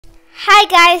Hi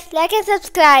guys, like and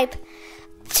subscribe.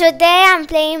 Today I'm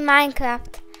playing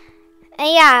Minecraft.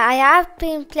 And yeah, I have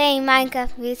been playing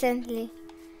Minecraft recently.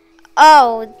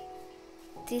 Oh,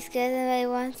 this skeleton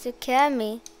wants to kill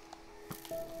me.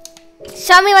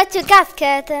 Show me what you got,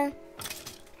 skeleton.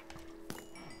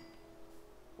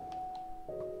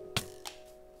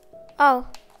 Oh,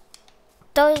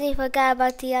 totally forgot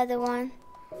about the other one.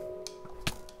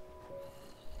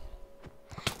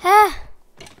 Ah.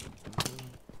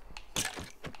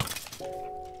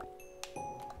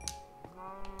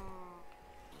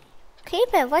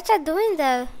 Creeper, what you doing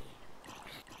there?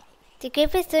 The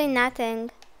creeper's doing nothing.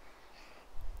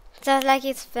 Just like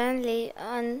it's friendly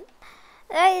and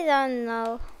I don't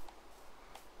know.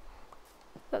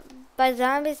 But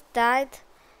zombies died.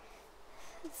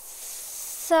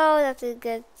 So that's a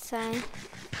good sign.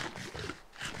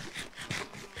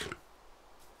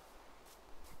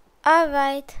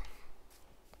 Alright.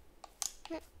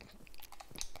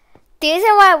 The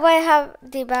reason why I have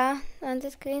the bar on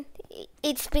the screen,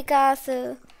 it's because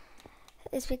it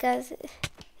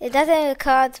doesn't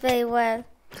record very well.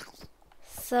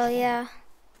 So yeah.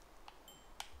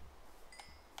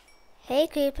 Hey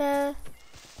creeper.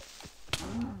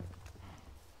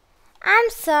 I'm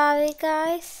sorry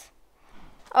guys.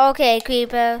 Okay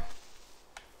creeper.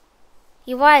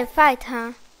 You want to fight,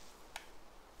 huh?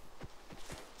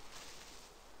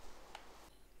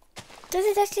 This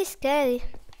is actually scary.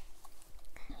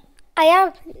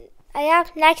 I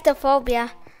have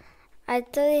nyctophobia. I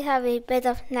totally have a bit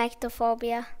of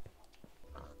nyctophobia.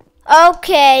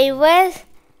 Okay, where's...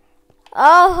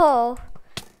 Oh!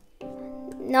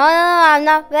 No, I'm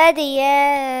not ready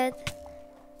yet.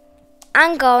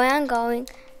 I'm going.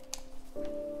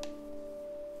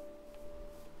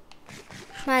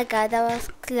 My God, that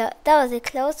was a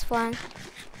close one.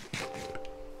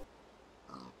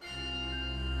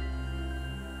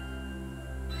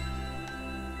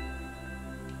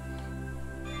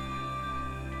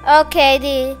 Okay,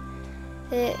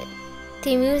 the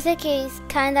music is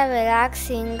kind of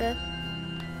relaxing.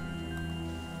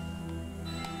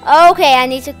 Okay, I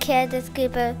need to kill this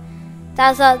creeper.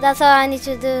 That's all I need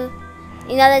to do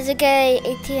in order to get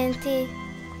a TNT.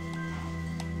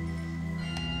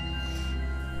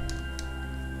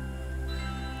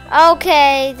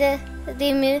 Okay, the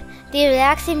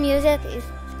relaxing music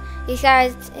is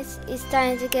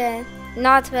starting to get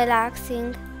not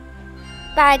relaxing.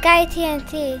 But I got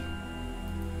TNT.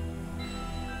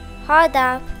 Hold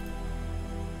up.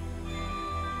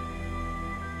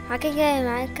 I can get a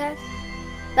minecart.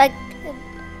 Like,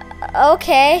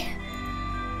 okay.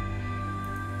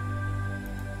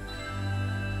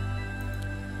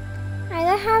 I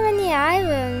don't have any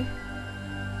iron.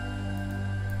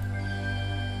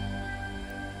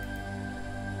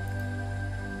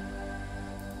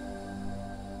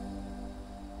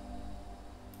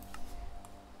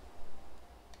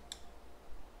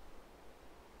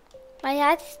 My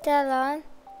hat is still on.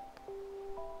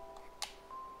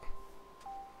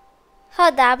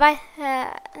 Hold up,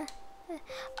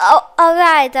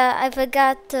 alright, I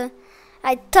forgot.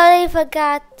 I totally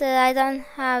forgot that I don't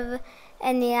have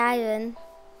any iron.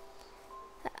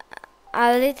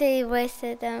 I literally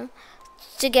wasted them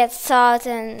to get swords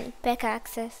and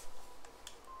pickaxes.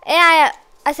 And I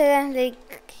accidentally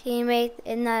made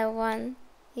another one.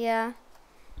 Yeah.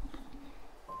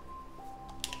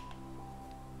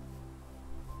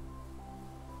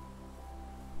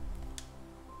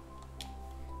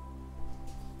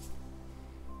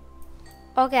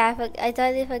 Okay, I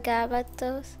totally forgot about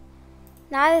those.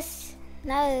 Now let's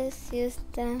use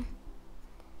them.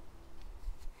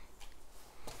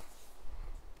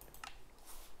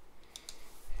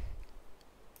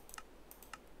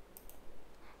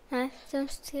 Some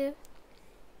too.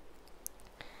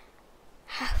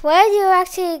 Where do you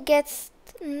actually get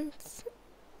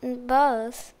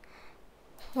balls?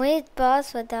 We need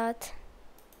balls for that.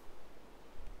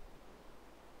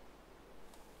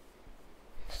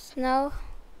 Snow.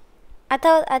 I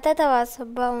thought that was a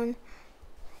bone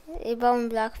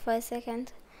block for a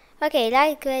second. Okay,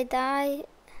 light gray dye.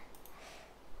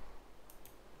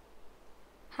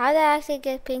 How do I actually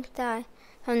get pink dye?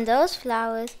 From those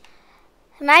flowers.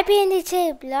 It might be in the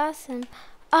cherry blossom.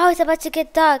 Oh, it's about to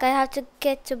get dark. I have to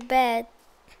get to bed.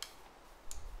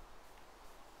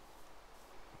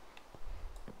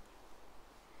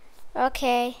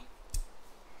 Okay.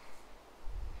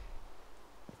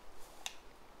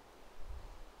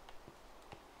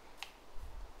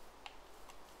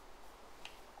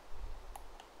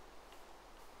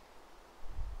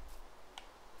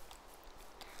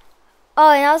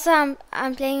 Oh, and also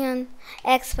I'm playing on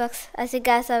Xbox, as you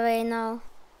guys already know.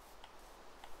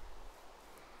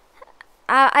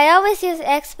 I always use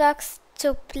Xbox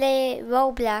to play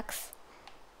Roblox.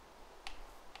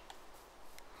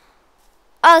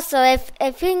 Also, if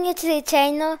you're new to the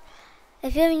channel,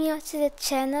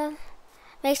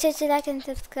 make sure to like and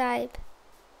subscribe.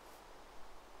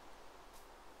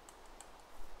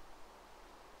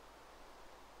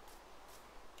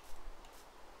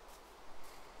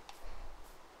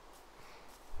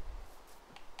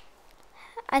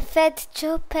 I fed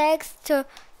 2 pigs to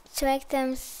make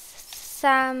them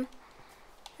some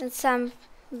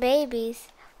babies.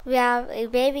 We have a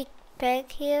baby pig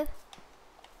here.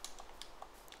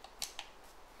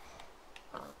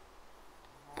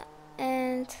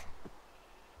 And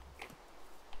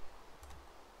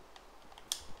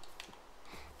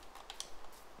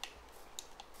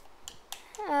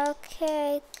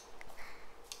okay.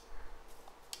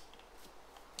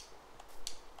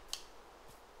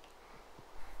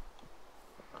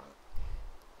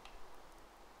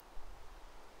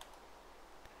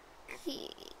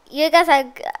 You're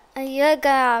gonna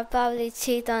probably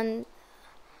cheat on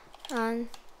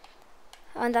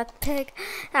that pig.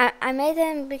 I made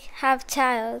him have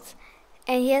child,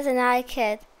 and here's another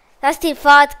kid. That's the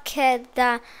 4th kid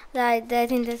that I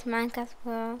did in this Minecraft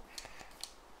world.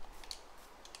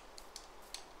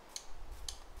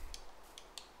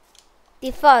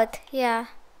 The 4th, yeah,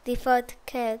 the 4th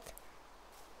kid.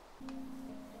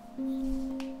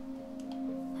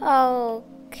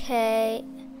 Okay.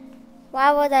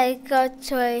 Why would I go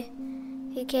to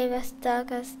he gave us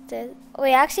dark as this?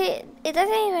 Wait, actually, it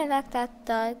doesn't even look that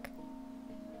dark.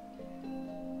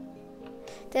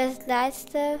 There's lights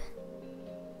there.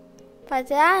 But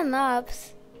there are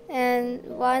mobs. And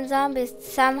one zombie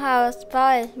somehow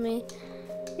spoiled me.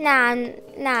 Nah,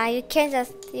 you can't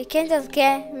just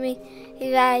get me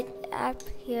right up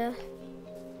here.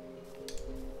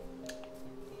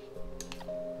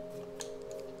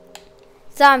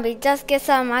 Zombie, just get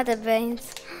some other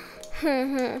brains.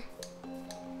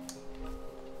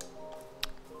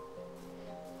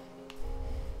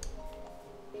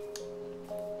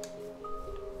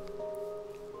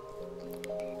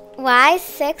 Why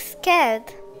 6 kid?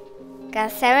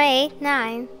 Got 7, 8,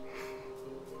 9.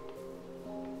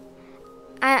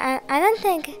 I don't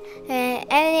think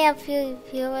any of you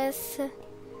viewers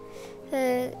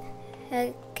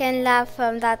can laugh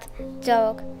from that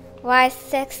joke. Why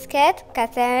 6 kid?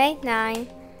 Got 7, 8, 9.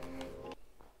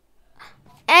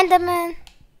 Enderman!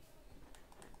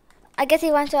 I guess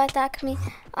he wants to attack me.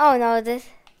 Oh no, this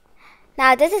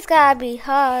is gonna be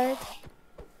hard.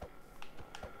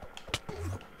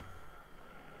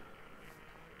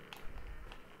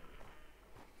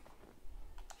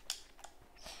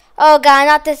 Oh god,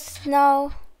 not the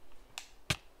snow.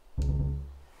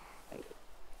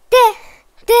 Dang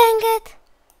it!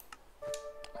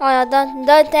 Oh no,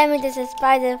 don't tell me there's a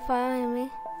spider following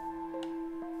me.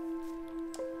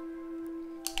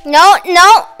 No.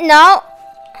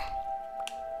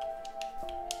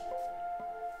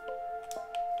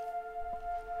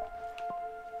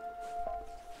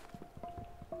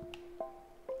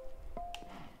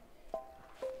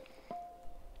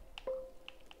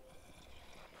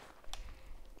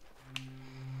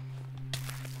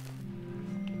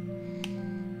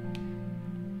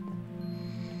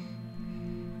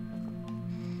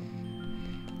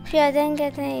 I didn't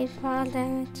get any fall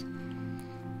damage.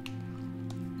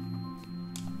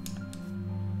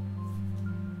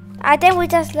 I think we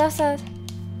just lost her.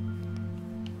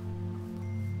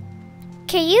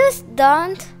 Can you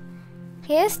stop?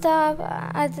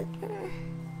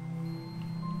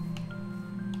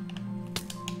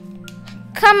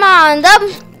 Come on,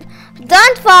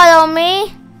 don't follow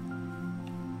me.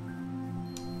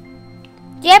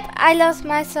 Yep, I lost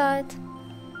my sword.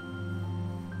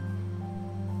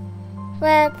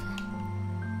 Well,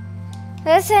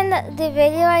 let's end the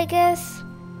video, I guess.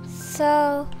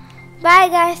 So, bye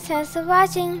guys, thanks for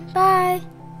watching. Bye.